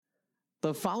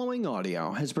The following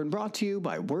audio has been brought to you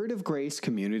by Word of Grace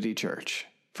Community Church.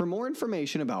 For more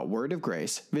information about Word of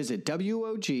Grace, visit WOGCC.com.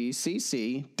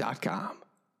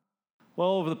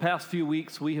 Well, over the past few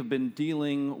weeks, we have been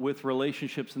dealing with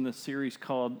relationships in this series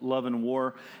called Love and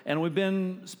War, and we've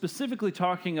been specifically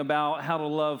talking about how to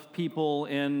love people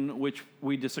in which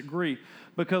we disagree,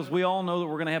 because we all know that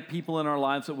we're going to have people in our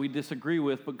lives that we disagree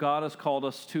with, but God has called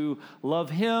us to love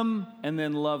Him and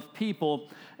then love people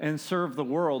and serve the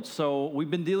world. So we've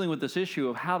been dealing with this issue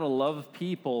of how to love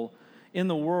people in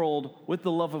the world with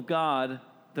the love of God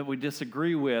that we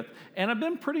disagree with. And I've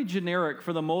been pretty generic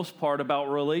for the most part about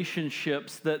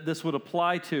relationships that this would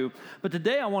apply to. But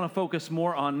today I want to focus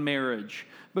more on marriage,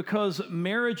 because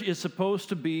marriage is supposed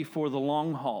to be for the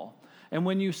long haul. And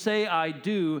when you say I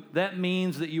do, that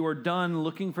means that you are done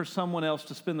looking for someone else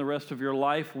to spend the rest of your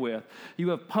life with. You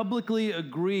have publicly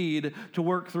agreed to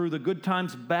work through the good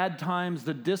times, bad times,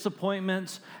 the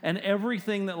disappointments, and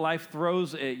everything that life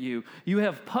throws at you. You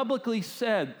have publicly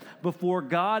said before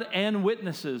God and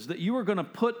witnesses that you are going to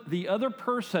put the other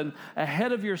person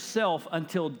ahead of yourself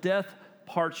until death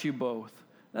parts you both.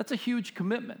 That's a huge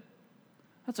commitment.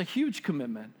 That's a huge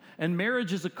commitment. And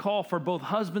marriage is a call for both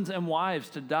husbands and wives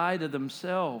to die to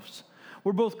themselves.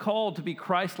 We're both called to be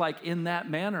Christ-like in that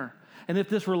manner. And if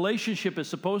this relationship is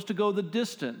supposed to go the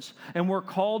distance, and we're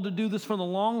called to do this for the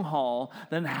long haul,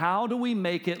 then how do we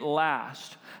make it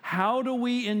last? How do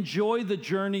we enjoy the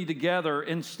journey together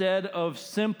instead of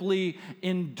simply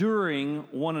enduring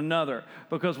one another?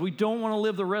 Because we don't want to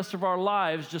live the rest of our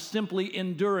lives just simply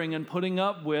enduring and putting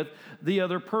up with the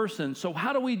other person. So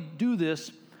how do we do this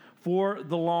for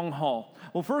the long haul?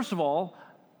 Well, first of all,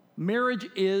 marriage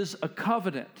is a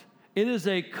covenant. It is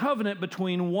a covenant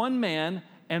between one man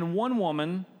and one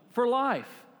woman for life.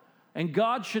 And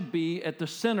God should be at the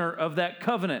center of that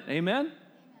covenant. Amen?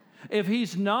 If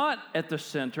He's not at the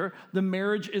center, the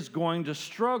marriage is going to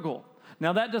struggle.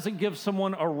 Now, that doesn't give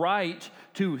someone a right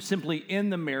to simply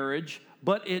end the marriage,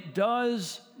 but it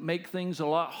does make things a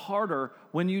lot harder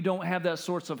when you don't have that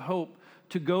source of hope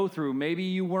to go through. Maybe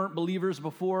you weren't believers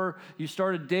before you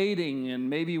started dating, and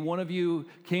maybe one of you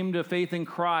came to faith in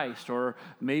Christ, or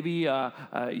maybe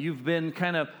you've been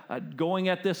kind of going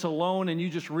at this alone and you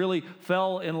just really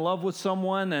fell in love with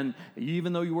someone, and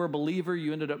even though you were a believer,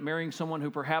 you ended up marrying someone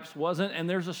who perhaps wasn't, and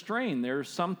there's a strain. There's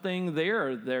something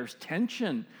there. There's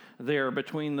tension there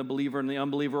between the believer and the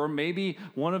unbeliever. Or maybe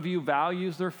one of you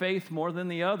values their faith more than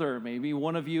the other. Maybe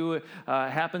one of you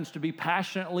happens to be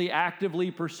passionately, actively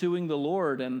pursuing the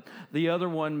Lord, and the other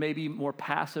one may be more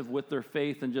passive with their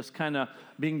faith and just kind of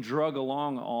being drug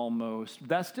along almost.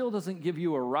 That still doesn't give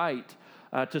you a right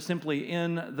to simply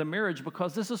end the marriage,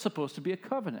 because this is supposed to be a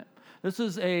covenant. This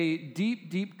is a deep,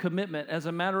 deep commitment. As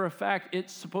a matter of fact,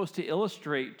 it's supposed to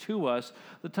illustrate to us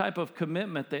the type of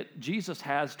commitment that Jesus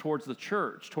has towards the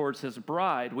church, towards His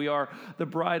bride. We are the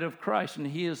bride of Christ, and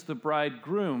He is the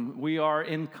bridegroom. We are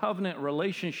in covenant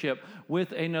relationship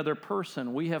with another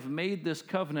person. We have made this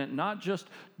covenant not just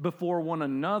before one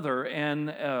another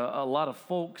and a lot of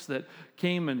folks that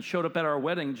came and showed up at our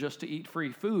wedding just to eat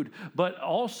free food, but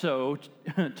also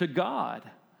to God.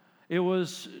 It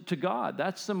was to God.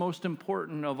 That's the most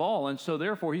important of all. And so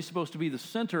therefore, He's supposed to be the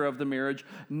center of the marriage,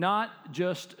 not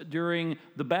just during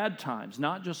the bad times,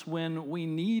 not just when we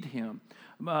need Him,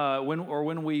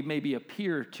 when we maybe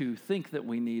appear to think that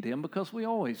we need Him, because we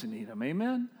always need Him.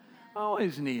 Amen?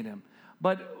 Always need Him.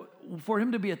 But for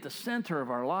Him to be at the center of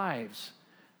our lives,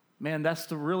 man, that's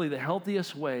really the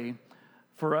healthiest way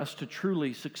for us to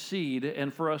truly succeed,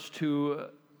 and for us to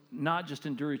not just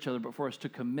endure each other, but for us to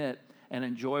commit and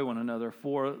enjoy one another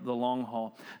for the long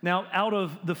haul. Now, out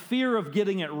of the fear of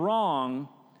getting it wrong,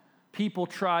 people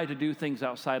try to do things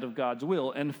outside of God's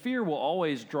will, and fear will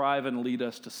always drive and lead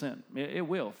us to sin. It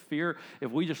will. Fear,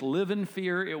 if we just live in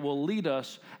fear, it will lead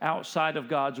us outside of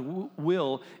God's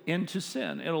will into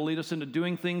sin. It'll lead us into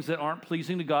doing things that aren't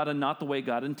pleasing to God and not the way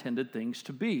God intended things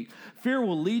to be. Fear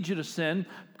will lead you to sin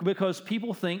because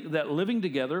people think that living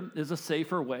together is a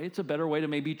safer way. It's a better way to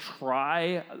maybe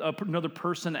try another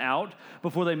person out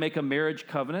before they make a marriage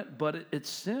covenant, but it's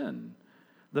sin.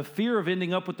 The fear of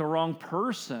ending up with the wrong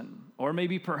person, or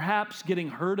maybe perhaps getting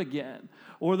hurt again,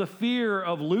 or the fear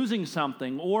of losing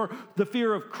something, or the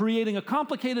fear of creating a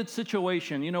complicated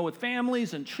situation, with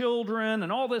families and children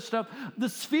and all this stuff.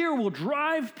 This fear will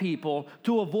drive people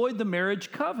to avoid the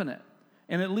marriage covenant,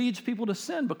 and it leads people to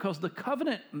sin, because the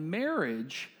covenant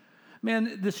marriage,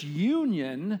 man, this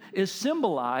union is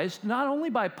symbolized not only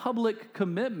by public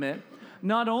commitment,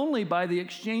 not only by the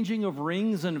exchanging of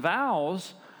rings and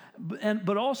vows,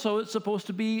 but also it's supposed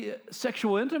to be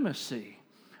sexual intimacy.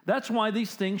 That's why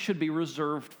these things should be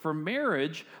reserved for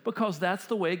marriage, because that's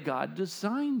the way God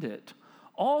designed it.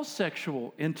 All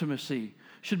sexual intimacy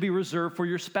should be reserved for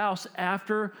your spouse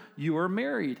after you are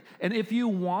married. And if you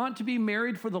want to be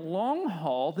married for the long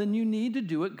haul, then you need to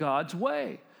do it God's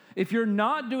way. If you're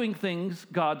not doing things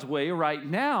God's way right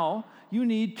now, you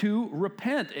need to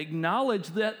repent, acknowledge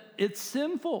that it's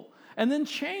sinful, and then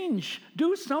change.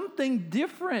 Do something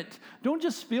different. Don't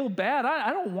just feel bad.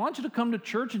 I don't want you to come to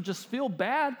church and just feel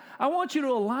bad. I want you to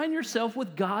align yourself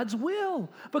with God's will,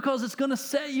 because it's going to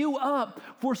set you up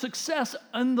for success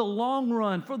in the long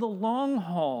run, for the long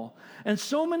haul. And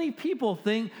so many people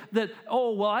think that,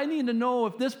 oh, well, I need to know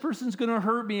if this person's going to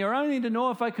hurt me, or I need to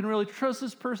know if I can really trust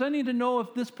this person. I need to know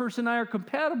if this person and I are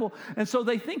compatible. And so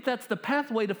they think that's the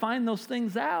pathway to find those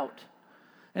things out.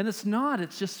 And it's not.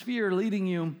 It's just fear leading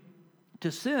you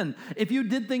to sin. If you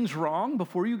did things wrong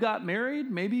before you got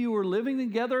married, maybe you were living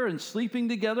together and sleeping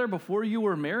together before you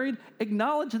were married,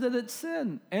 acknowledge that it's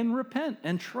sin and repent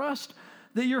and trust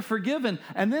that you're forgiven,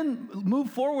 and then move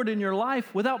forward in your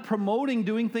life without promoting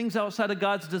doing things outside of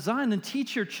God's design, and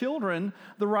teach your children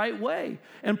the right way,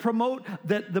 and promote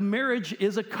that the marriage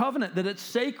is a covenant, that it's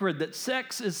sacred, that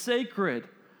sex is sacred,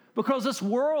 because this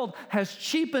world has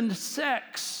cheapened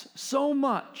sex so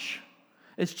much.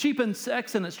 It's cheapened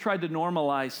sex, and it's tried to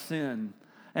normalize sin,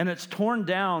 and it's torn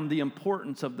down the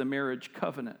importance of the marriage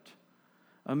covenant.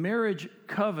 A marriage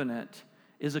covenant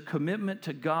is a commitment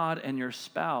to God and your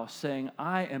spouse, saying,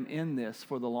 I am in this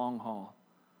for the long haul.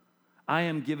 I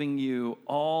am giving you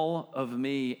all of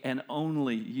me, and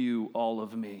only you all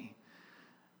of me.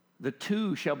 The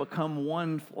two shall become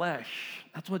one flesh.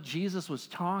 That's what Jesus was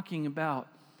talking about,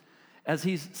 as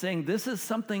he's saying this is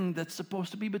something that's supposed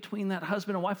to be between that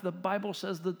husband and wife. The Bible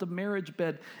says that the marriage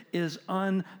bed is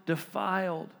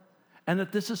undefiled, and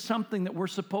that this is something that we're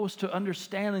supposed to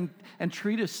understand and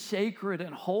treat as sacred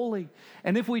and holy.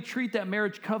 And if we treat that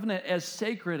marriage covenant as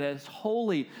sacred, as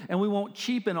holy, and we won't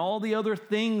cheapen all the other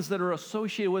things that are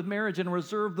associated with marriage and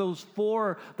reserve those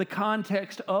for the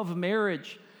context of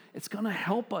marriage, it's going to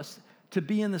help us to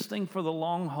be in this thing for the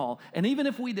long haul. And even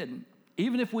if we didn't,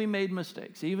 even if we made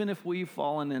mistakes, even if we've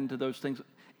fallen into those things,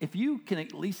 if you can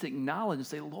at least acknowledge and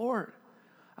say, Lord,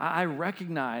 I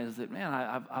recognize that, man,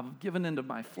 I've given into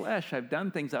my flesh. I've done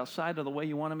things outside of the way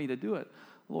you wanted me to do it.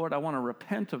 Lord, I want to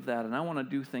repent of that, and I want to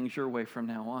do things your way from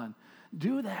now on.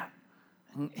 Do that.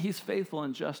 And he's faithful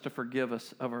and just to forgive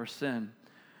us of our sin.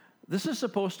 This is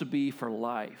supposed to be for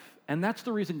life, and that's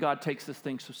the reason God takes this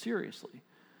thing so seriously,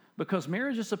 because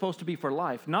marriage is supposed to be for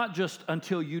life, not just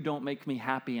until you don't make me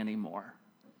happy anymore.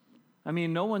 I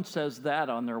mean, no one says that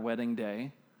on their wedding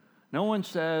day. No one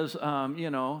says,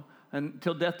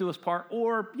 until death do us part,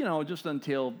 or, just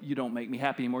until you don't make me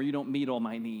happy anymore, you don't meet all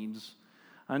my needs,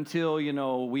 until,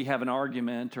 we have an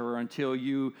argument, or until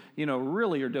you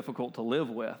really are difficult to live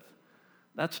with.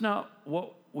 That's not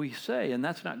what we say, and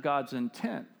that's not God's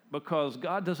intent, because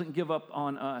God doesn't give up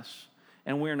on us,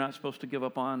 and we're not supposed to give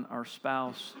up on our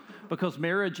spouse, because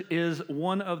marriage is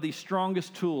one of the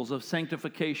strongest tools of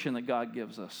sanctification that God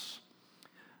gives us.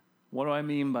 What do I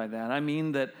mean by that? I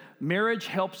mean that marriage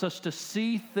helps us to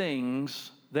see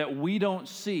things that we don't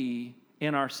see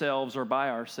in ourselves or by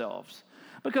ourselves.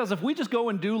 Because if we just go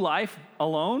and do life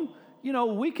alone,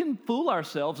 we can fool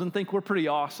ourselves and think we're pretty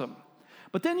awesome.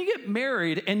 But then you get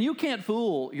married and you can't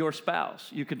fool your spouse.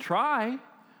 You can try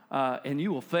and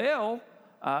you will fail,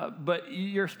 but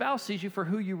your spouse sees you for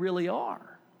who you really are.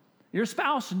 Your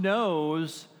spouse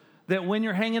knows that when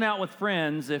you're hanging out with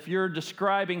friends, if you're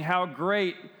describing how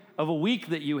great of a week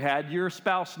that you had, your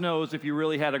spouse knows if you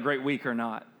really had a great week or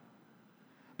not.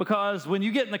 Because when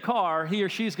you get in the car, he or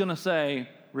she's going to say,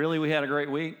 really, we had a great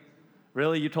week?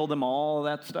 Really, you told them all of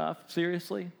that stuff?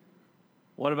 Seriously?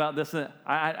 What about this?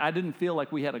 I didn't feel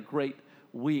like we had a great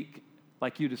week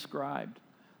like you described.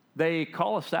 They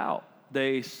call us out.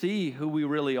 They see who we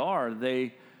really are.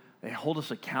 They hold us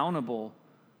accountable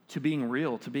to being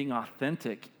real, to being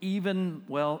authentic,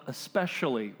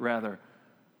 especially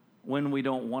when we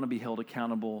don't want to be held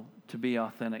accountable to be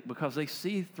authentic, because they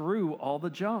see through all the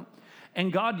junk.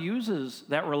 And God uses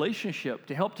that relationship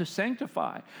to help to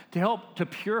sanctify, to help to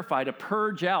purify, to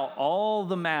purge out all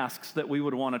the masks that we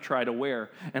would want to try to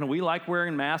wear. And we like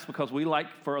wearing masks because we like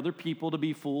for other people to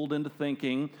be fooled into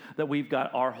thinking that we've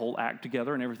got our whole act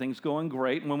together and everything's going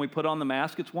great. And when we put on the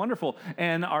mask, it's wonderful.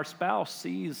 And our spouse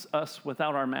sees us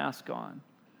without our mask on.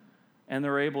 And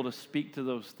they're able to speak to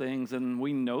those things, and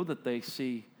we know that they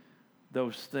see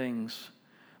those things.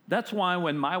 That's why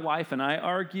when my wife and I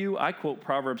argue, I quote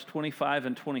Proverbs 25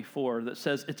 and 24 that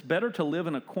says, it's better to live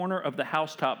in a corner of the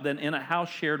housetop than in a house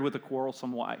shared with a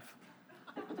quarrelsome wife.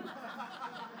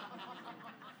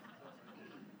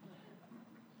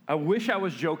 I wish I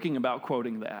was joking about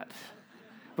quoting that,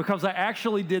 because I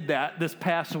actually did that this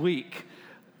past week.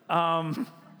 Because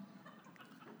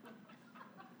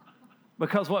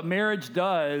what marriage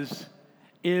does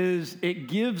is it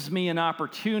gives me an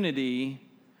opportunity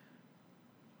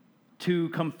to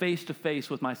come face to face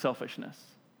with my selfishness.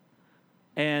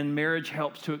 And marriage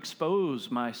helps to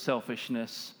expose my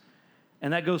selfishness.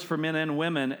 And that goes for men and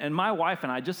women. And my wife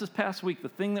and I, just this past week, the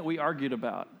thing that we argued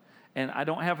about, and I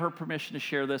don't have her permission to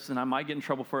share this, and I might get in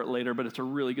trouble for it later, but it's a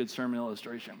really good sermon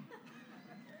illustration.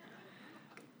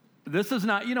 This is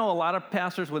not, a lot of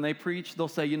pastors, when they preach, they'll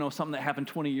say, something that happened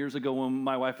 20 years ago when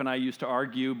my wife and I used to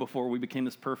argue before we became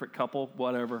this perfect couple,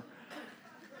 whatever.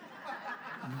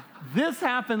 This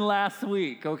happened last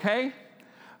week, okay?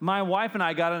 My wife and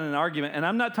I got in an argument, and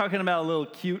I'm not talking about a little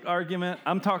cute argument.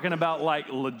 I'm talking about like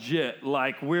legit,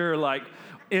 like we're like,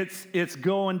 it's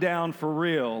going down for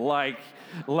real. Like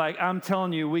I'm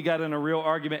telling you, we got in a real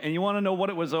argument. And you want to know what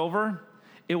it was over?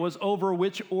 It was over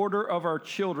which order of our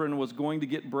children was going to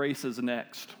get braces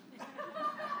next.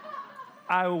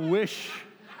 I wish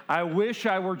I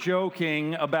were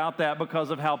joking about that because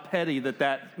of how petty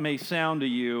that may sound to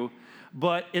you.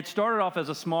 But it started off as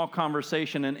a small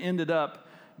conversation and ended up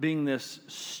being this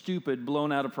stupid,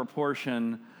 blown out of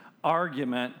proportion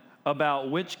argument about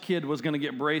which kid was going to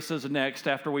get braces next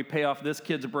after we pay off this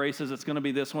kid's braces. It's going to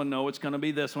be this one. No, it's going to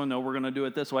be this one. No, we're going to do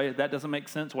it this way. That doesn't make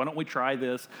sense. Why don't we try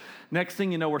this? Next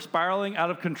thing you know, we're spiraling out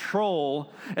of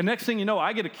control. And next thing you know,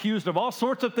 I get accused of all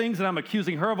sorts of things, and I'm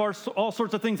accusing her of all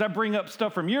sorts of things. I bring up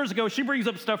stuff from years ago. She brings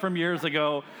up stuff from years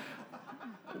ago.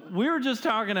 We were just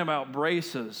talking about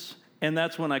braces, and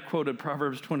that's when I quoted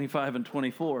Proverbs 25 and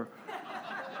 24.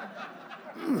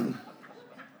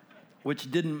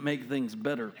 Which didn't make things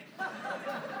better.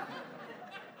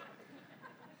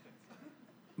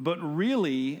 But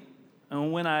really,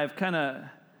 when I've kind of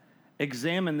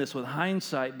examined this with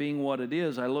hindsight being what it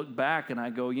is, I look back and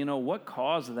I go, what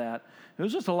caused that? It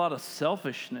was just a lot of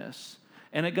selfishness.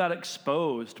 And it got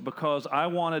exposed because I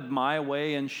wanted my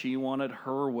way and she wanted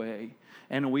her way.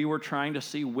 And we were trying to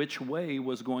see which way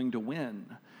was going to win.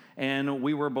 And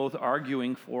we were both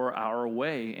arguing for our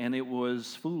way, and it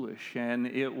was foolish, and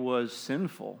it was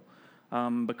sinful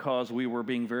because we were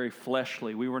being very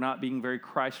fleshly. We were not being very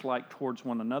Christ-like towards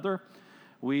one another.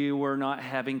 We were not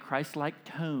having Christ-like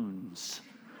tones.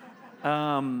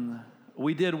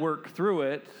 We did work through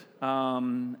it,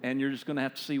 and you're just going to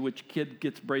have to see which kid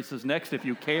gets braces next if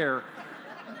you care.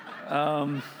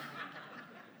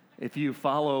 If you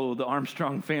follow the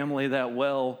Armstrong family that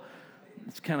well,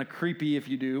 it's kind of creepy if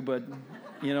you do, but,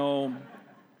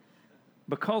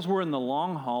 because we're in the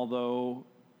long haul, though,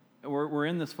 we're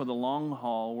in this for the long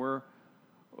haul.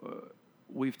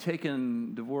 We've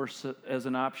taken divorce as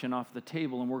an option off the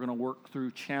table, and we're going to work through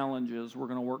challenges. We're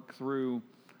going to work through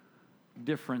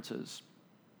differences.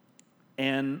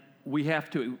 And we have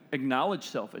to acknowledge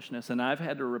selfishness, and I've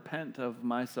had to repent of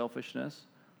my selfishness,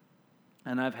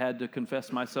 and I've had to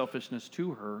confess my selfishness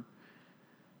to her.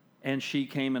 And she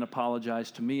came and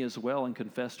apologized to me as well and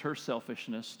confessed her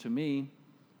selfishness to me.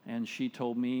 And she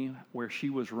told me where she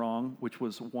was wrong, which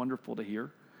was wonderful to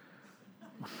hear.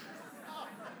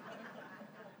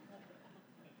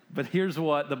 But here's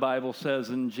what the Bible says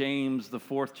in James, the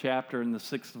 4th chapter, in the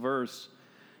 6th verse.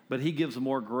 But he gives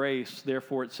more grace.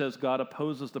 Therefore, it says, God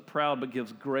opposes the proud, but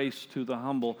gives grace to the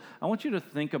humble. I want you to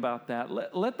think about that.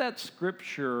 Let that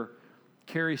scripture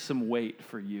carry some weight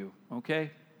for you, okay?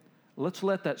 Let's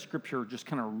let that scripture just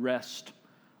kind of rest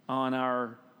on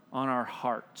our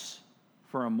hearts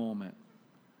for a moment.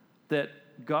 That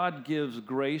God gives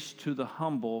grace to the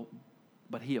humble,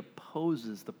 but he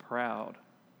opposes the proud.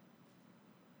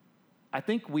 I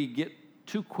think we get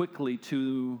too quickly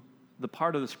to the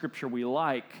part of the scripture we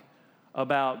like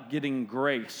about getting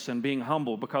grace and being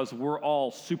humble because we're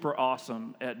all super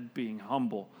awesome at being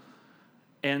humble.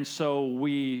 And so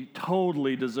we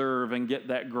totally deserve and get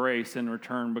that grace in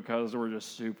return because we're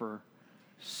just super,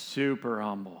 super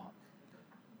humble.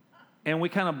 And we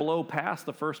kind of blow past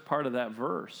the first part of that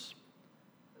verse.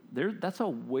 That's a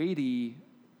weighty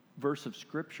verse of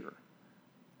Scripture.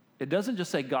 It doesn't just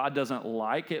say God doesn't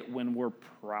like it when we're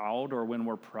proud or when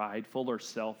we're prideful or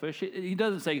selfish. He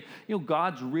doesn't say,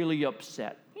 God's really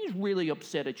upset. He's really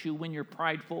upset at you when you're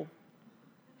prideful.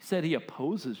 He said he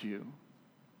opposes you.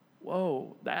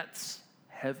 Whoa, that's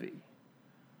heavy.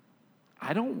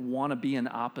 I don't want to be in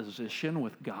opposition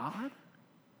with God.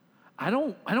 I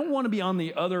don't want to be on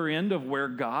the other end of where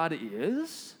God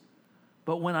is.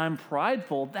 But when I'm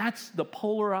prideful, that's the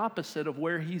polar opposite of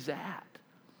where he's at.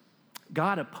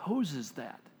 God opposes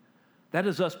that. That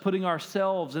is us putting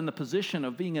ourselves in the position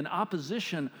of being in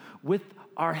opposition with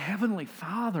our Heavenly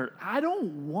Father. I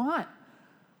don't want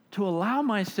to allow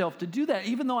myself to do that,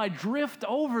 even though I drift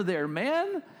over there,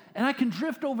 man. And I can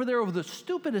drift over there over the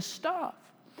stupidest stuff.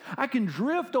 I can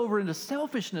drift over into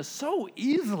selfishness so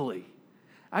easily.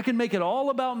 I can make it all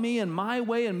about me and my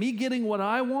way and me getting what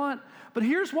I want. But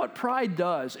here's what pride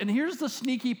does. And here's the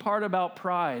sneaky part about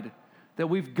pride that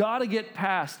we've got to get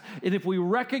past. And if we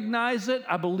recognize it,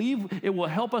 I believe it will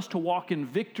help us to walk in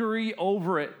victory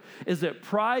over it, is that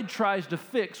pride tries to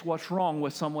fix what's wrong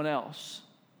with someone else.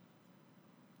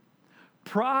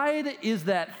 Pride is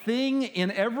that thing in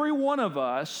every one of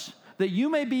us that you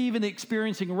may be even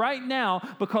experiencing right now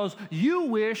because you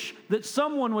wish that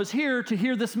someone was here to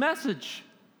hear this message.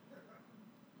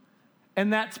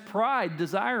 And that's pride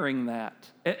desiring that.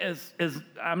 As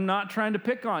I'm not trying to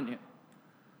pick on you.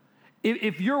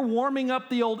 If you're warming up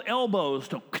the old elbows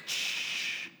to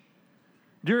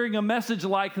during a message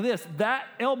like this, that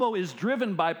elbow is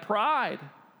driven by pride.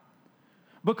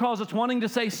 Because it's wanting to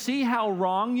say, see how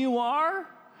wrong you are?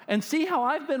 And see how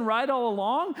I've been right all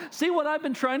along? See what I've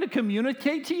been trying to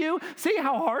communicate to you? See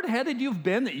how hard-headed you've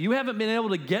been that you haven't been able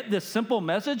to get this simple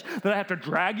message that I have to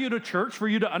drag you to church for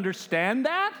you to understand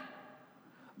that?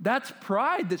 That's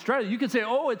pride that's trying to. You can say,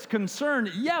 oh, it's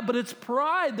concern. Yeah, but it's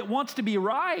pride that wants to be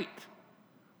right.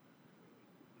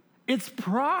 It's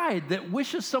pride that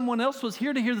wishes someone else was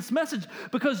here to hear this message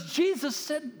because Jesus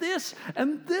said this,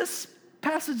 and this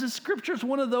passage of Scripture is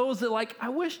one of those that, like, I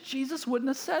wish Jesus wouldn't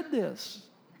have said this.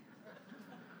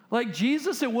 Like,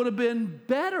 Jesus, it would have been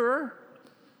better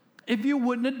if you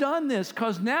wouldn't have done this,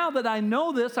 because now that I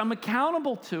know this, I'm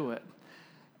accountable to it.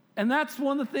 And that's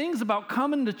one of the things about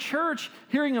coming to church,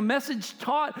 hearing a message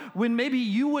taught when maybe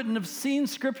you wouldn't have seen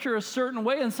Scripture a certain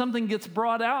way and something gets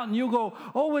brought out and you go,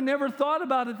 oh, we never thought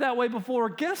about it that way before.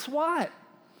 Guess what?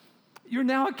 You're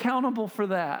now accountable for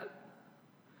that.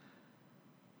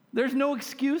 There's no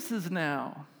excuses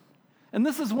now. And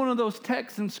this is one of those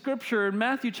texts in Scripture in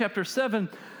Matthew chapter 7,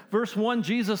 verse 1,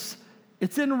 Jesus,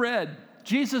 it's in red.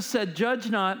 Jesus said,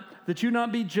 judge not, that you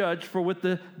not be judged, for with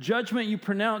the judgment you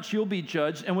pronounce, you'll be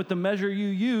judged, and with the measure you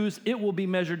use, it will be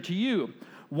measured to you.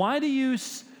 Why do you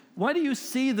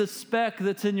see the speck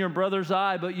that's in your brother's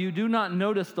eye, but you do not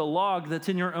notice the log that's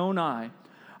in your own eye?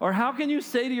 Or how can you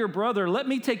say to your brother, let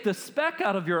me take the speck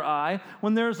out of your eye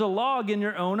when there's a log in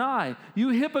your own eye? You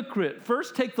hypocrite,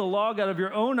 first take the log out of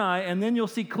your own eye, and then you'll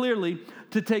see clearly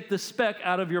to take the speck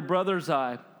out of your brother's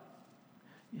eye.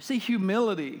 You see,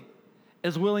 humility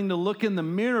is willing to look in the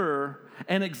mirror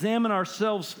and examine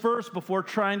ourselves first before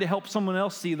trying to help someone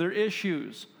else see their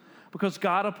issues, because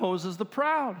God opposes the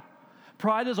proud.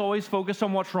 Pride is always focused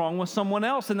on what's wrong with someone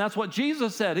else, and that's what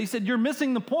Jesus said. He said, you're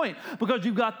missing the point because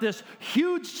you've got this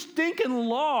huge stinking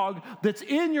log that's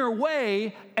in your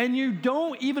way, and you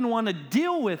don't even want to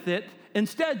deal with it.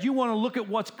 Instead, you want to look at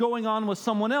what's going on with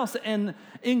someone else, and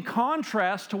in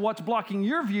contrast to what's blocking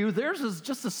your view, theirs is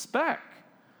just a speck.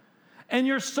 And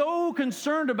you're so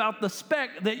concerned about the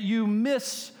speck that you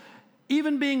miss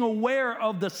even being aware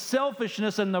of the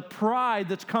selfishness and the pride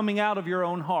that's coming out of your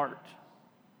own heart.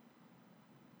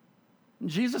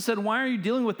 Jesus said, why are you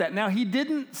dealing with that? Now, he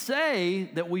didn't say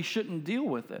that we shouldn't deal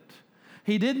with it.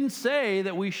 He didn't say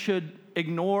that we should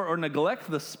ignore or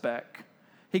neglect the speck.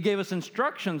 He gave us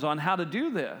instructions on how to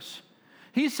do this.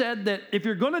 He said that if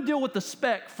you're going to deal with the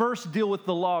speck, first deal with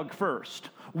the log first.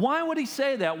 Why would he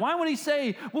say that? Why would he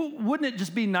say, well, wouldn't it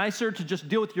just be nicer to just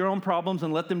deal with your own problems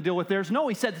and let them deal with theirs? No,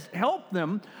 he said, help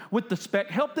them with the speck,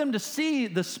 help them to see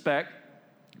the speck,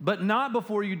 but not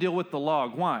before you deal with the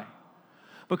log. Why?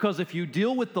 Because if you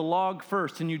deal with the log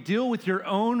first and you deal with your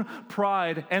own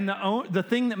pride and the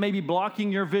thing that may be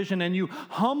blocking your vision, and you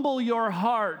humble your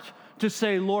heart to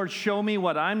say, Lord, show me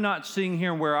what I'm not seeing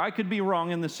here and where I could be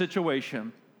wrong in this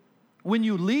situation. When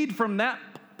you lead from that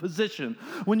position,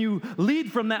 when you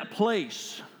lead from that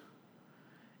place,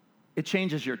 it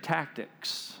changes your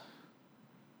tactics,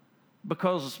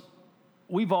 because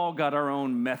we've all got our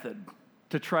own method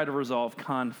to try to resolve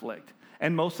conflict.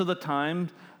 And most of the time,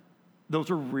 those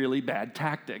are really bad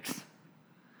tactics.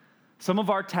 Some of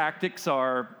our tactics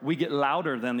are we get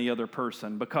louder than the other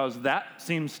person, because that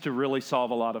seems to really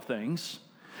solve a lot of things.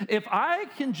 If I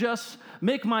can just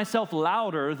make myself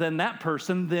louder than that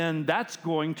person, then that's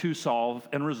going to solve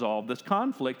and resolve this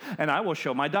conflict, and I will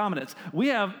show my dominance. We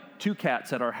have 2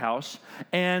 cats at our house,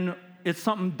 and it's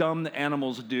something dumb that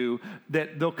animals do,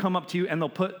 that they'll come up to you and they'll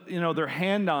put, their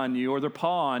hand on you or their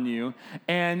paw on you,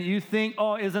 and you think,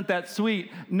 oh, isn't that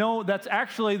sweet? No, that's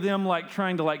actually them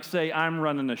trying to say, I'm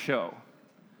running the show.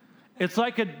 It's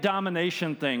like a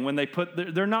domination thing when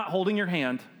they're not holding your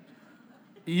hand.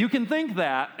 You can think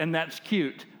that, and that's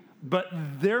cute, But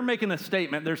they're making a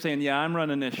statement. They're saying, yeah, I'm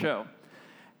running this show.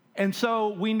 And so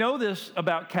we know this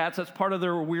about cats. That's part of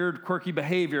their weird, quirky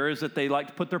behavior is that they like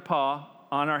to put their paw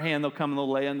on our hand. They'll come and they'll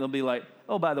lay and they'll be like,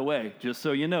 oh, by the way, just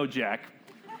so you know, Jack,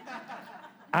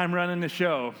 I'm running the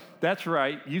show. That's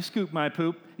right. You scoop my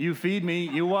poop. You feed me.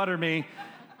 You water me.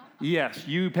 Yes,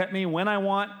 you pet me when I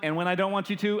want, and when I don't want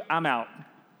you to, I'm out.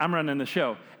 I'm running the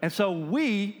show. And so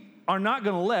we are not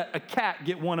going to let a cat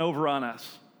get one over on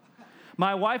us.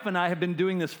 My wife and I have been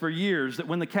doing this for years, that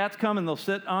when the cats come and they'll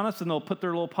sit on us and they'll put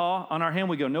their little paw on our hand,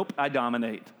 we go, nope, I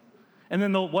dominate. And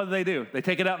then what do? They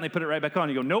take it out and they put it right back on.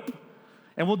 You go, nope.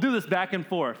 And we'll do this back and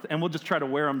forth, and we'll just try to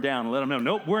wear them down and let them know,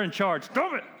 nope, we're in charge.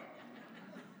 Stop it.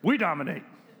 We dominate.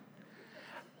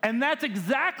 And that's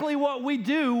exactly what we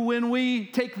do when we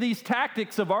take these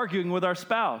tactics of arguing with our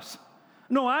spouse.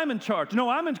 No, I'm in charge. No,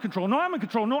 I'm in control. No, I'm in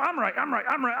control. No, I'm right.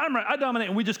 I dominate.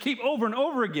 And we just keep over and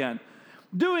over again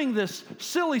doing this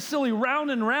silly round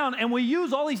and round, and we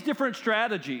use all these different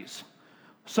strategies.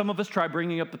 Some of us try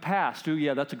bringing up the past. Ooh,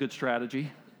 yeah, that's a good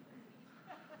strategy.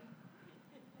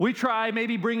 We try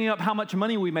maybe bringing up how much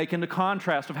money we make into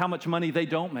contrast of how much money they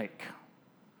don't make.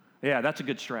 Yeah, that's a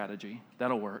good strategy.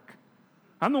 That'll work.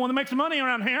 I'm the one that makes the money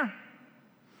around here.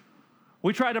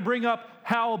 We try to bring up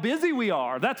how busy we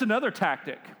are. That's another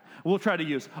tactic we'll try to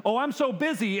use. Oh, I'm so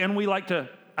busy, and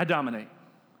I dominate.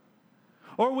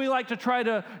 Or we like to try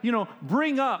to,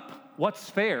 bring up what's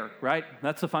fair, right?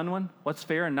 That's the fun one. What's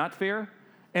fair and not fair?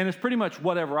 And it's pretty much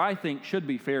whatever I think should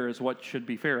be fair is what should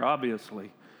be fair,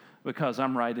 obviously, because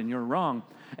I'm right and you're wrong.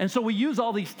 And so we use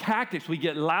all these tactics. We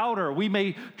get louder. We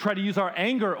may try to use our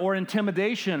anger or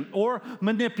intimidation or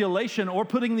manipulation or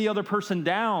putting the other person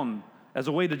down as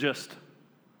a way to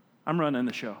I'm running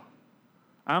the show.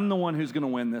 I'm the one who's going to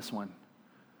win this one.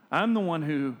 I'm the one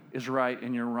who is right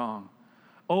and you're wrong.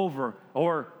 Or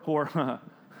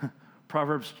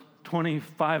Proverbs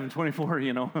 25 and 24,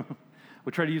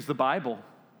 we try to use the Bible.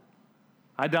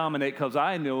 I dominate because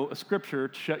I know a scripture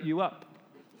to shut you up.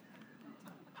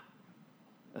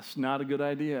 That's not a good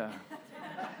idea.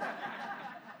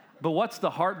 But what's the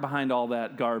heart behind all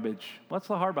that garbage? What's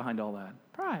the heart behind all that?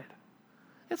 Pride.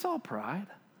 It's all pride.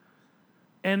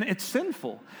 And it's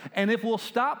sinful. And if we'll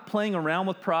stop playing around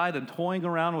with pride and toying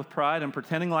around with pride and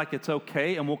pretending like it's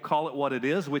okay and we'll call it what it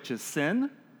is, which is sin,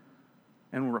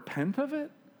 and repent of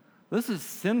it, this is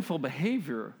sinful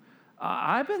behavior.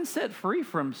 I've been set free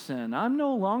from sin. I'm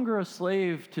no longer a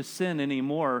slave to sin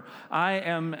anymore. I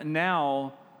am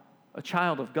now a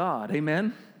child of God.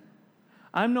 Amen?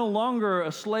 I'm no longer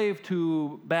a slave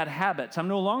to bad habits. I'm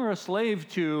no longer a slave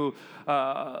to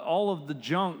all of the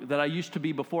junk that I used to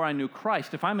be before I knew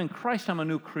Christ. If I'm in Christ, I'm a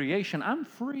new creation. I'm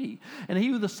free. And he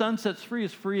who the Son sets free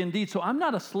is free indeed. So I'm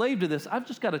not a slave to this. I've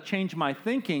just got to change my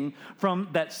thinking from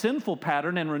that sinful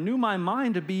pattern and renew my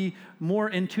mind to be more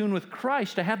in tune with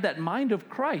Christ, to have that mind of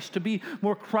Christ, to be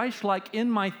more Christ-like in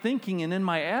my thinking and in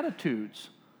my attitudes.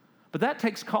 But that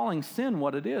takes calling sin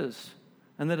what it is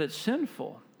and that it's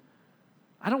sinful.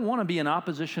 I don't want to be in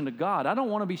opposition to God. I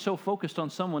don't want to be so focused on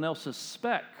someone else's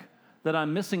speck that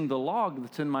I'm missing the log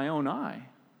that's in my own eye.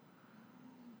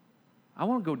 I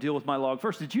want to go deal with my log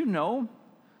first. Did you know,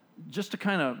 just to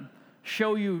kind of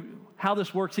show you how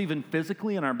this works even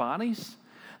physically in our bodies,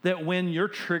 that when you're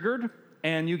triggered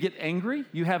and you get angry,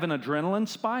 you have an adrenaline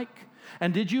spike?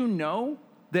 And did you know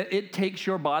that it takes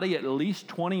your body at least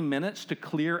 20 minutes to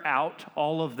clear out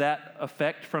all of that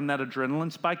effect from that adrenaline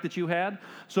spike that you had?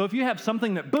 So if you have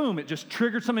something that, boom, it just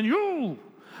triggered something, ooh,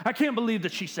 I can't believe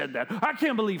that she said that. I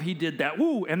can't believe he did that.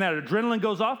 Woo, and that adrenaline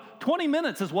goes off. 20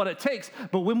 minutes is what it takes.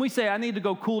 But when we say, I need to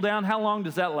go cool down, how long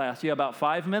does that last? Yeah, about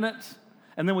 5 minutes.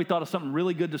 And then we thought of something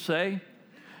really good to say.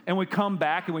 And we come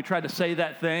back and we try to say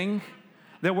that thing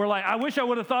that we're like, I wish I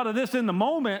would have thought of this in the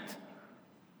moment.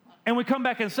 And we come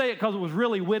back and say it because it was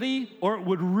really witty or it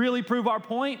would really prove our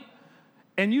point.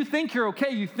 And you think you're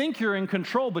okay, you think you're in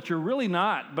control, but you're really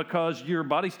not because your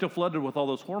body's still flooded with all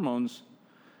those hormones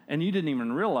and you didn't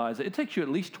even realize it. It takes you at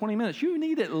least 20 minutes. You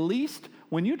need at least,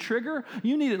 when you trigger,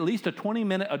 you need at least a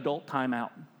 20-minute adult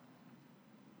timeout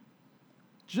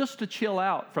just to chill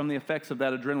out from the effects of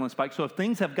that adrenaline spike. So if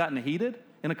things have gotten heated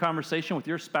in a conversation with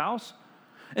your spouse,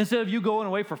 instead of you going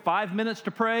away for 5 minutes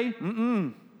to pray,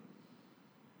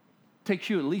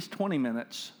 takes you at least 20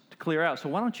 minutes to clear out. So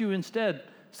why don't you instead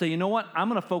say, you know what, I'm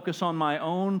going to focus on my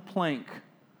own plank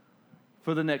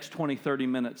for the next 20, 30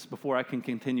 minutes before I can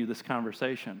continue this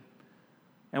conversation.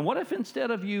 And what if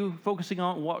instead of you focusing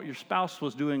on what your spouse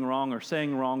was doing wrong or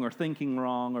saying wrong or thinking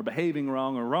wrong or behaving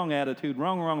wrong or wrong attitude,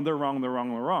 wrong, they're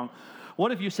wrong,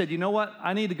 what if you said, you know what,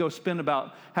 I need to go spend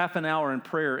about half an hour in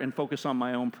prayer and focus on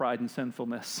my own pride and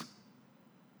sinfulness?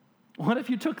 What if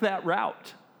you took that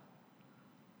route?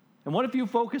 And what if you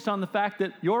focused on the fact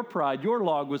that your pride, your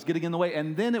log was getting in the way,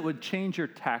 and then it would change your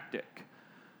tactic?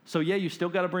 So yeah, you still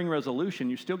got to bring resolution.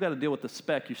 You still got to deal with the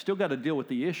speck. You still got to deal with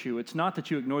the issue. It's not that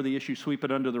you ignore the issue, sweep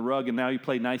it under the rug, and now you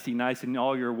play nicey nice and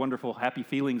all your wonderful happy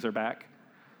feelings are back.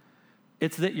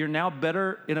 It's that you're now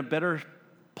in a better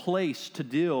place to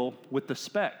deal with the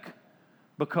speck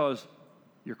because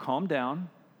you're calmed down,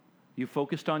 you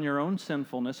focused on your own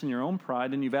sinfulness and your own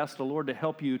pride, and you've asked the Lord to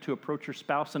help you to approach your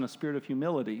spouse in a spirit of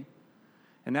humility.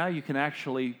 And now you can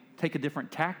actually take a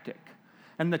different tactic.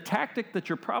 And the tactic that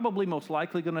you're probably most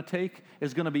likely going to take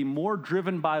is going to be more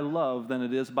driven by love than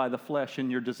it is by the flesh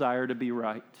and your desire to be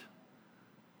right.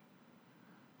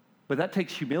 But that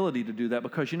takes humility to do that,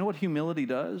 because you know what humility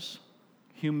does?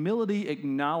 Humility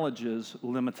acknowledges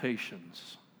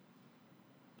limitations.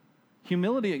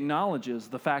 Humility acknowledges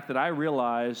the fact that I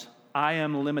realize I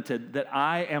am limited, that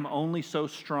I am only so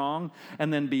strong,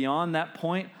 and then beyond that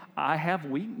point, I have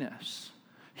weakness.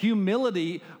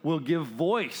 Humility will give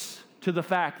voice to the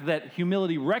fact that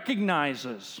humility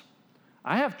recognizes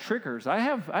I have triggers, I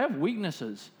have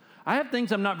weaknesses, I have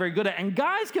things I'm not very good at, and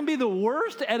guys can be the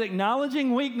worst at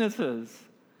acknowledging weaknesses.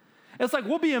 It's like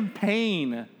we'll be in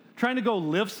pain trying to go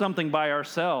lift something by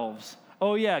ourselves.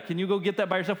 Oh yeah, can you go get that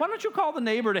by yourself? Why don't you call the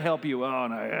neighbor to help you? Oh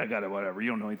no, I got it, whatever, you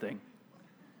don't know anything.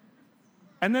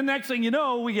 And then next thing you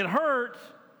know, we get hurt,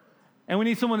 and we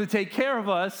need someone to take care of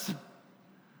us.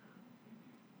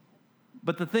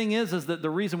 But the thing is that the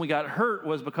reason we got hurt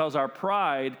was because our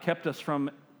pride kept us from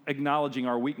acknowledging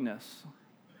our weakness.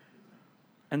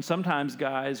 And sometimes,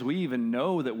 guys, we even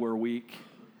know that we're weak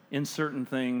in certain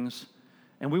things,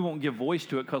 and we won't give voice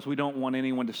to it because we don't want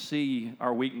anyone to see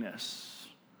our weakness.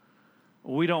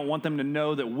 We don't want them to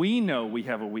know that we know we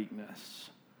have a weakness,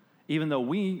 even though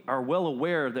we are well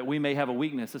aware that we may have a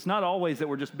weakness. It's not always that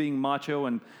we're just being macho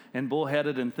and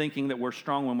bullheaded and thinking that we're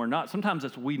strong when we're not. Sometimes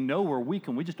it's we know we're weak,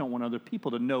 and we just don't want other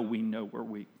people to know we know we're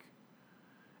weak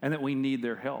and that we need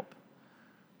their help.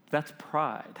 That's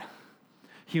pride.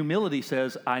 Humility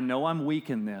says, I know I'm weak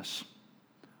in this.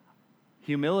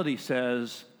 Humility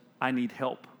says, I need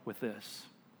help with this.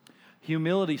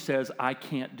 Humility says, I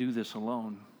can't do this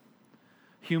alone.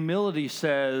 Humility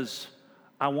says,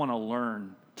 I want to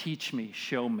learn. Teach me,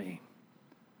 show me.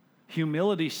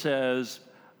 Humility says,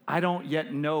 I don't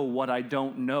yet know what I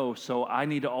don't know, so I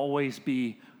need to always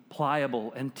be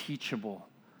pliable and teachable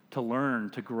to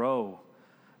learn, to grow.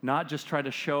 Not just try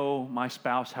to show my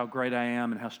spouse how great I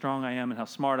am and how strong I am and how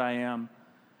smart I am,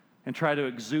 and try to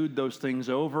exude those things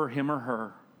over him or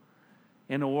her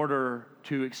in order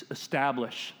to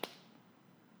establish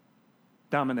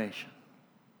domination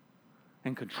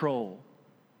and control.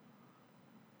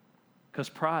 Because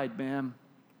pride, man,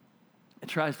 it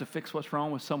tries to fix what's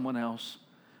wrong with someone else,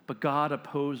 but God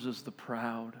opposes the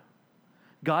proud.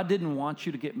 God didn't want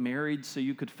you to get married so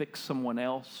you could fix someone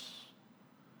else.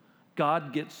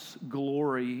 God gets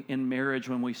glory in marriage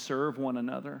when we serve one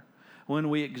another, when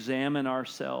we examine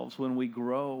ourselves, when we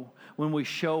grow, when we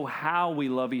show how we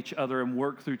love each other and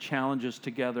work through challenges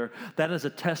together. That is a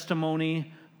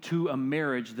testimony to a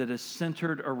marriage that is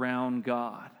centered around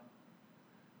God.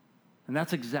 And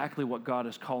that's exactly what God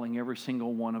is calling every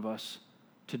single one of us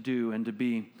to do and to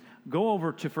be. Go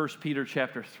over to 1 Peter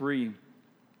chapter 3,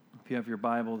 if you have your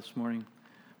Bible this morning.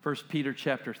 1 Peter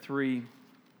chapter 3.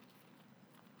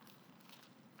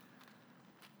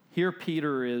 Here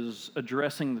Peter is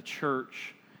addressing the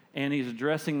church, and he's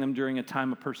addressing them during a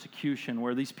time of persecution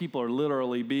where these people are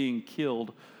literally being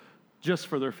killed just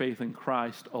for their faith in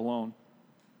Christ alone.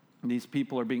 And these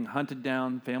people are being hunted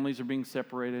down, families are being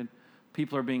separated,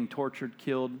 people are being tortured,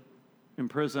 killed,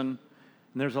 imprisoned,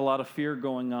 and there's a lot of fear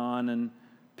going on. And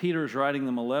Peter's writing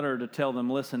them a letter to tell them,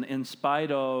 listen, in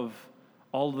spite of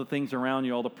all the things around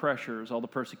you, all the pressures, all the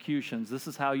persecutions, this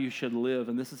is how you should live,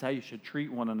 and this is how you should treat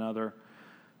one another.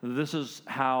 This is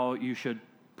how you should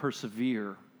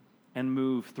persevere and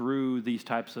move through these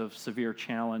types of severe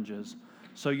challenges.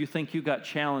 So you think you got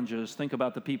challenges, think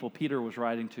about the people Peter was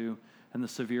writing to and the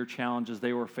severe challenges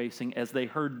they were facing as they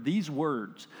heard these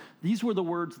words. These were the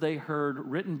words they heard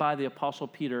written by the Apostle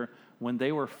Peter when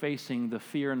they were facing the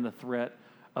fear and the threat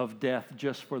of death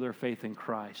just for their faith in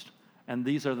Christ. And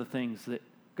these are the things that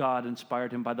God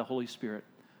inspired him by the Holy Spirit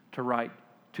to write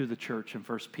to the church in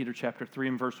 1 Peter chapter 3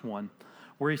 and verse 1,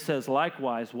 where he says,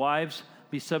 likewise, wives,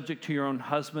 be subject to your own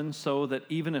husbands, so that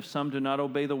even if some do not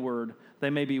obey the word, they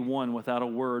may be won without a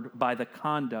word by the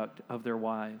conduct of their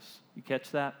wives. You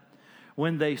catch that?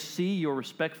 When they see your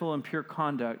respectful and pure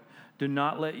conduct, do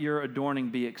not let your adorning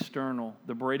be external,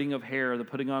 the braiding of hair, the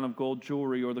putting on of gold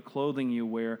jewelry, or the clothing you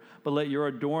wear, but let your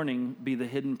adorning be the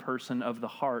hidden person of the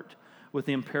heart, with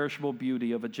the imperishable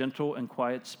beauty of a gentle and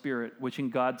quiet spirit, which in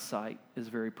God's sight is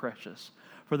very precious.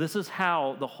 For this is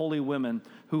how the holy women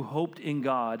who hoped in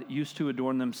God used to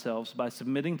adorn themselves, by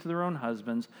submitting to their own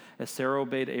husbands, as Sarah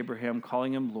obeyed Abraham,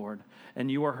 calling him Lord.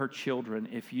 And you are her children,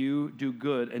 if you do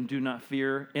good and do not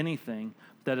fear anything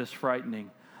that is frightening.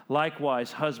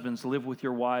 Likewise, husbands, live with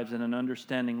your wives in an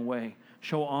understanding way.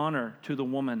 Show honor to the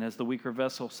woman as the weaker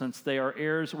vessel, since they are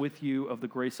heirs with you of the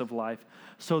grace of life,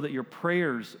 so that your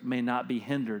prayers may not be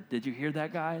hindered. Did you hear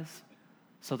that, guys?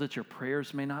 So that your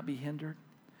prayers may not be hindered.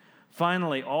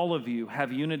 Finally, all of you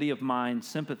have unity of mind,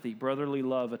 sympathy, brotherly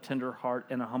love, a tender heart,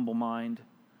 and a humble mind.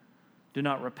 Do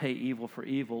not repay evil for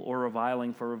evil or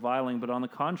reviling for reviling, but on the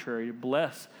contrary,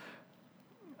 bless.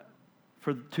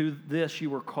 For to this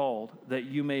you were called, that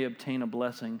you may obtain a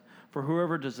blessing. For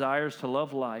whoever desires to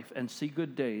love life and see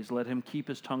good days, let him keep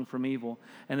his tongue from evil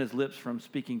and his lips from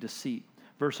speaking deceit.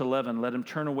 Verse 11, let him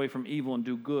turn away from evil and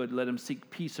do good. Let him seek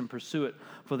peace and pursue it.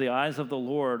 For the eyes of the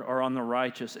Lord are on the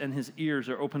righteous, and his ears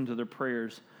are open to their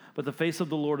prayers. But the face of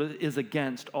the Lord is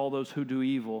against all those who do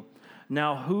evil.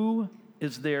 Now who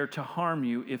is there to harm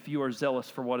you if you are zealous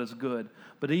for what is good?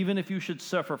 But even if you should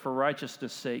suffer for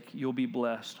righteousness' sake, you'll be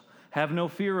blessed. Have no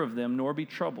fear of them, nor be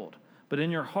troubled. But in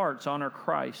your hearts honor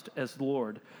Christ as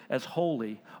Lord, as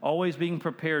holy, always being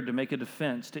prepared to make a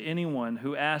defense to anyone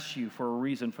who asks you for a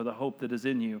reason for the hope that is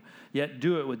in you, yet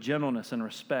do it with gentleness and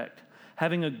respect,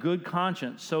 having a good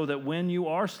conscience, so that when you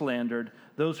are slandered,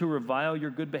 those who revile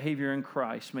your good behavior in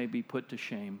Christ may be put to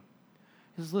shame.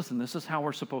 He says, listen, this is how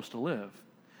we're supposed to live.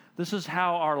 This is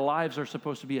how our lives are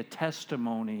supposed to be a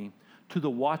testimony to the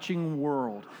watching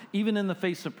world, even in the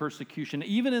face of persecution,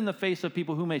 even in the face of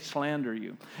people who may slander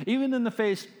you, even in the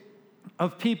face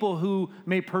of people who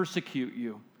may persecute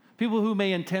you, people who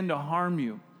may intend to harm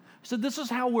you. So this is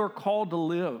how we're called to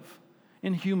live,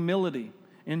 in humility,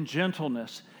 in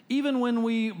gentleness, even when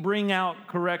we bring out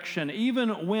correction,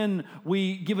 even when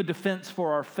we give a defense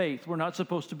for our faith. We're not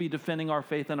supposed to be defending our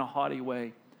faith in a haughty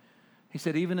way. He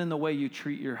said, even in the way you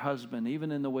treat your husband,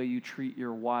 even in the way you treat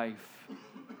your wife,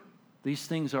 these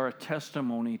things are a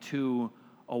testimony to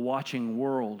a watching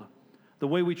world. The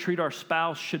way we treat our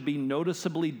spouse should be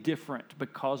noticeably different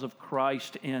because of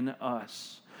Christ in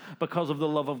us, because of the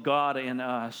love of God in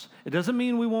us. It doesn't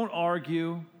mean we won't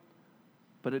argue,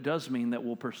 but it does mean that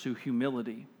we'll pursue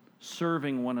humility,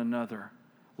 serving one another,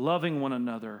 loving one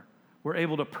another. We're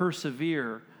able to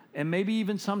persevere and maybe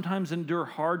even sometimes endure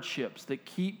hardships that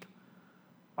keep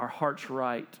our hearts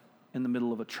right in the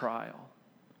middle of a trial.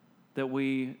 That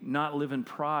we not live in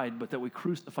pride, but that we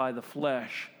crucify the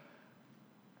flesh,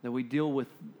 that we deal with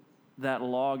that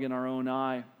log in our own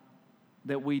eye,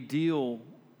 that we deal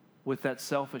with that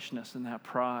selfishness and that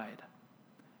pride,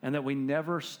 and that we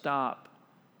never stop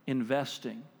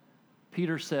investing.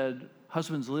 Peter said,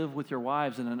 husbands, live with your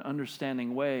wives in an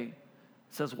understanding way. It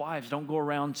says, wives, don't go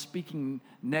around speaking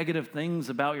negative things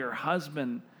about your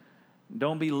husband.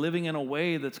 Don't be living in a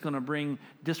way that's going to bring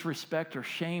disrespect or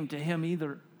shame to him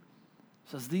either.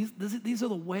 Says these are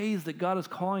the ways that God is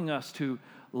calling us to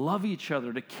love each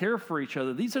other, to care for each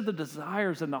other. These are the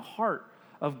desires in the heart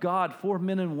of God for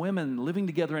men and women living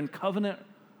together in covenant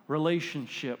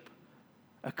relationship,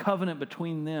 a covenant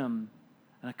between them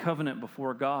and a covenant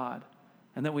before God,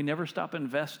 and that we never stop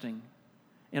investing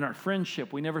in our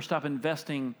friendship. We never stop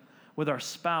investing with our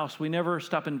spouse. We never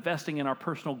stop investing in our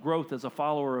personal growth as a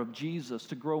follower of Jesus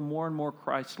to grow more and more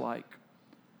Christ-like.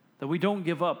 That we don't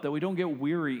give up, that we don't get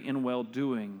weary in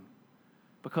well-doing,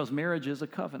 because marriage is a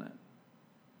covenant.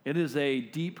 It is a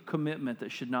deep commitment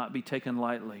that should not be taken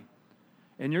lightly.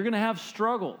 And you're going to have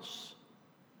struggles.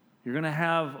 You're going to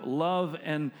have love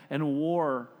and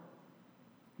war,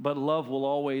 but love will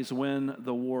always win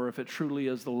the war if it truly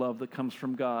is the love that comes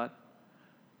from God.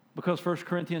 Because 1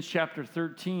 Corinthians chapter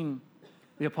 13,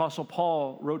 the Apostle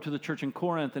Paul wrote to the church in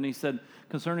Corinth, and he said,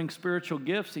 concerning spiritual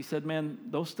gifts, he said, man,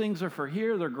 those things are for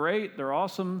here. They're great. They're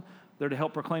awesome. They're to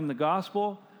help proclaim the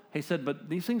gospel. He said, but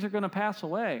these things are going to pass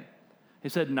away. He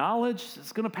said, knowledge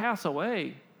is going to pass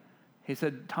away. He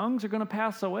said, tongues are going to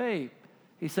pass away.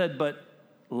 He said, but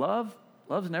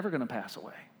love's never going to pass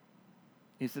away.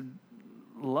 He said,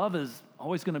 love is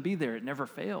always going to be there. It never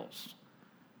fails.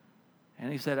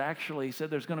 And he said,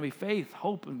 there's going to be faith,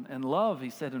 hope, and love.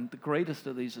 He said, and the greatest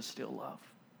of these is still love.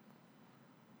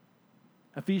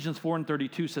 Ephesians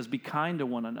 4:32 says, be kind to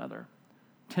one another,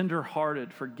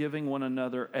 tender-hearted, forgiving one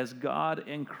another as God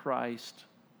in Christ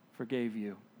forgave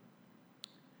you.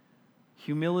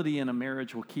 Humility in a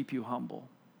marriage will keep you humble.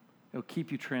 It'll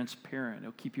keep you transparent.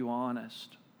 It'll keep you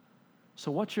honest.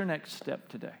 So what's your next step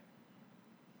today?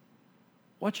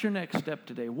 What's your next step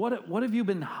today? What have you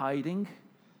been hiding?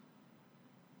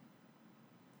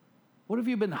 What have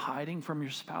you been hiding from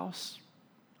your spouse?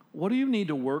 What do you need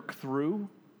to work through?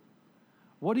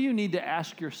 What do you need to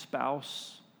ask your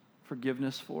spouse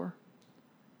forgiveness for?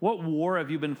 What war have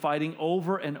you been fighting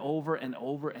over and over and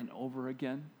over and over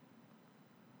again?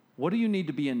 What do you need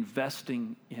to be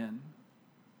investing in?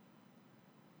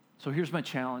 So here's my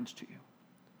challenge to you.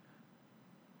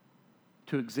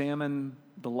 To examine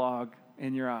the log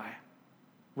in your eye.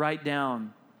 Write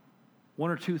down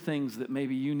one or two things that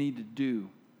maybe you need to do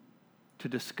to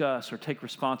discuss or take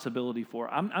responsibility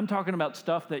for. I'm talking about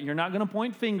stuff that you're not going to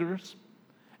point fingers,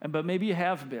 but maybe you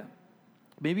have been.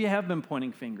 Maybe you have been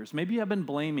pointing fingers. Maybe you have been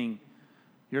blaming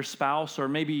your spouse or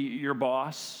maybe your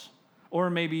boss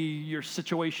or maybe your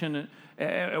situation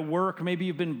at work. Maybe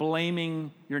you've been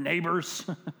blaming your neighbors.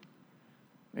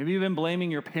 Maybe you've been blaming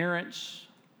your parents.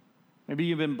 Maybe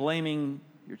you've been blaming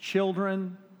your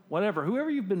children, whatever.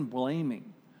 Whoever you've been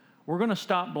blaming, we're going to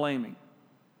stop blaming.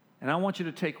 And I want you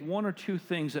to take one or two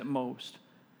things at most,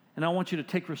 and I want you to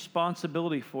take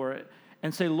responsibility for it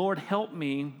and say, Lord, help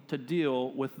me to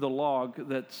deal with the log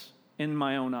that's in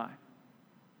my own eye.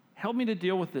 Help me to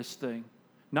deal with this thing.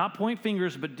 Not point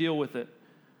fingers, but deal with it.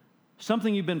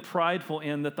 Something you've been prideful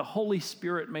in that the Holy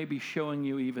Spirit may be showing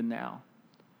you even now.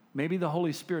 Maybe the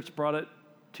Holy Spirit's brought it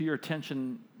to your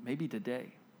attention maybe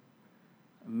today,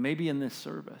 maybe in this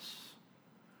service.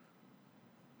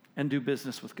 And do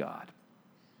business with God.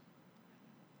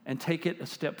 And take it a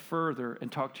step further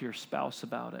and talk to your spouse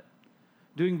about it.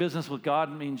 Doing business with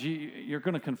God means you're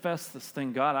going to confess this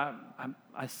thing. God,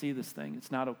 I see this thing.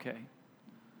 It's not okay.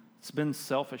 It's been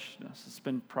selfishness. It's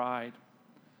been pride.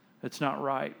 It's not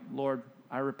right. Lord,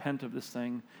 I repent of this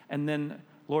thing. And then,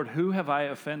 Lord, who have I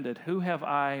offended? Who have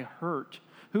I hurt?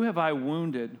 Who have I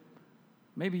wounded?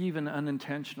 Maybe even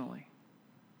unintentionally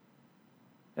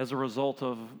as a result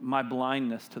of my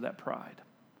blindness to that pride.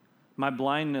 My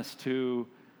blindness to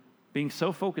being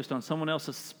so focused on someone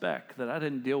else's speck that I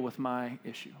didn't deal with my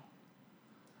issue.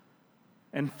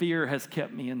 And fear has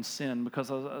kept me in sin because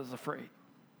I was afraid.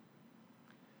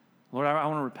 Lord, I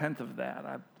want to repent of that.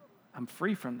 I'm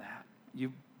free from that.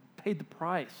 You paid the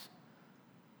price.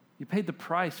 You paid the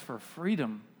price for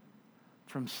freedom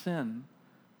from sin.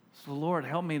 So, Lord,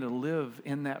 help me to live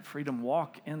in that freedom,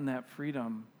 walk in that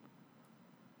freedom.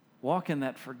 Walk in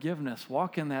that forgiveness,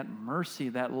 walk in that mercy,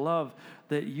 that love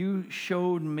that you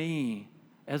showed me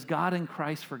as God in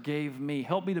Christ forgave me.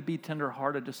 Help me to be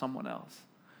tenderhearted to someone else.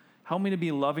 Help me to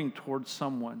be loving towards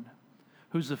someone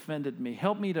who's offended me.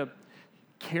 Help me to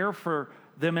care for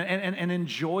them and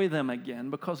enjoy them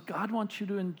again, because God wants you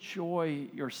to enjoy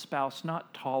your spouse,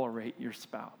 not tolerate your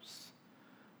spouse.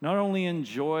 Not only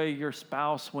enjoy your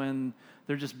spouse when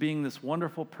they're just being this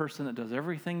wonderful person that does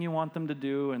everything you want them to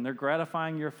do and they're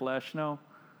gratifying your flesh. No,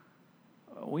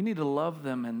 we need to love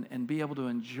them and be able to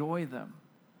enjoy them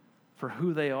for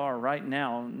who they are right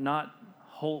now, not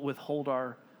withhold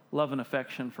our love and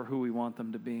affection for who we want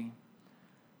them to be.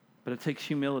 But it takes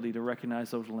humility to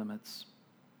recognize those limits.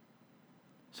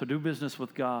 So do business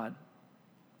with God.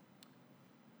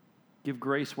 Give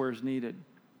grace where it's needed.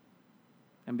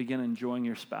 And begin enjoying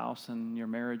your spouse and your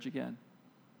marriage again.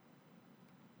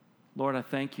 Lord, I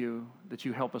thank you that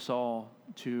you help us all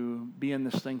to be in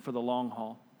this thing for the long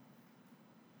haul.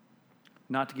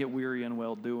 Not to get weary in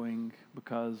well-doing,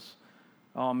 because,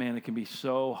 oh man, it can be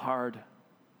so hard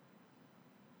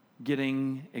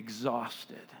getting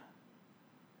exhausted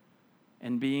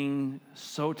and being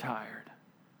so tired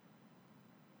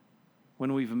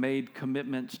when we've made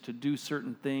commitments to do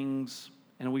certain things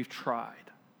and we've tried.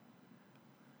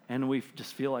 And we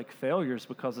just feel like failures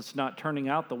because it's not turning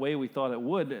out the way we thought it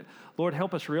would. Lord,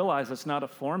 help us realize it's not a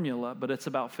formula, but it's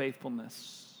about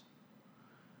faithfulness.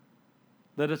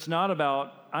 That it's not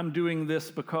about, I'm doing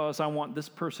this because I want this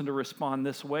person to respond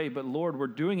this way, but Lord, we're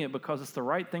doing it because it's the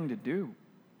right thing to do.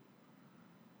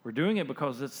 We're doing it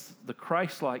because it's the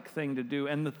Christ-like thing to do.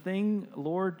 And the thing,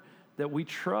 Lord, that we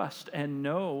trust and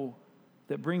know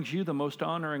that brings you the most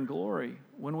honor and glory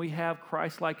when we have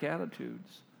Christ-like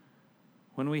attitudes.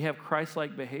 When we have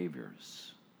Christ-like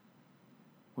behaviors,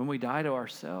 when we die to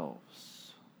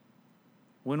ourselves,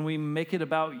 when we make it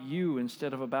about you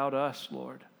instead of about us,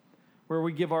 Lord, where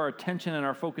we give our attention and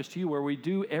our focus to you, where we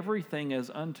do everything as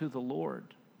unto the Lord,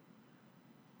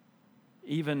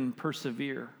 even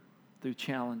persevere through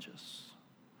challenges,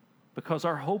 because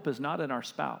our hope is not in our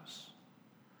spouse.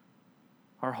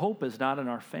 Our hope is not in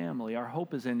our family. Our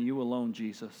hope is in you alone,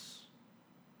 Jesus.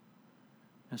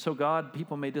 And so, God,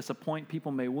 people may disappoint,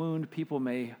 people may wound, people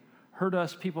may hurt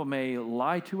us, people may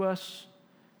lie to us,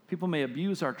 people may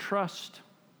abuse our trust,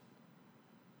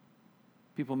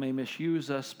 people may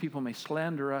misuse us, people may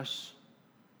slander us.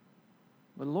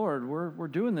 But Lord, we're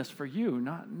doing this for you,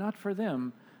 not for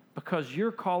them, because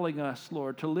you're calling us,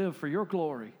 Lord, to live for your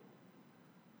glory,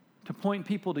 to point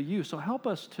people to you. So help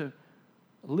us to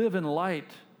live in light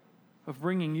of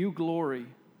bringing you glory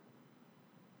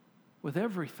with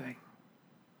everything,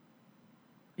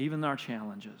 even our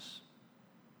challenges,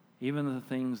 even the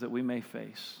things that we may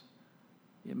face.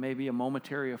 It may be a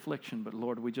momentary affliction, but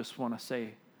Lord, we just want to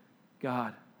say,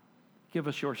 God, give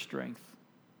us your strength.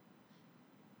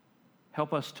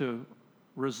 Help us to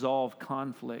resolve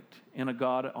conflict in a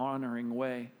God-honoring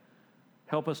way.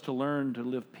 Help us to learn to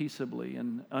live peaceably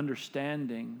and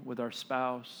understanding with our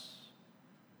spouse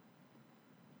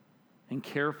and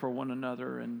care for one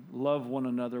another and love one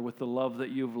another with the love that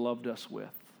you've loved us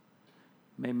with.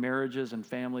 May marriages and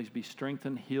families be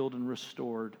strengthened, healed, and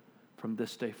restored from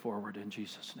this day forward. In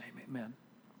Jesus' name, amen.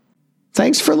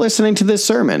 Thanks for listening to this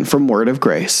sermon from Word of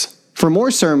Grace. For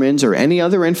more sermons or any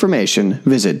other information,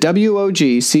 visit WOGCC.com.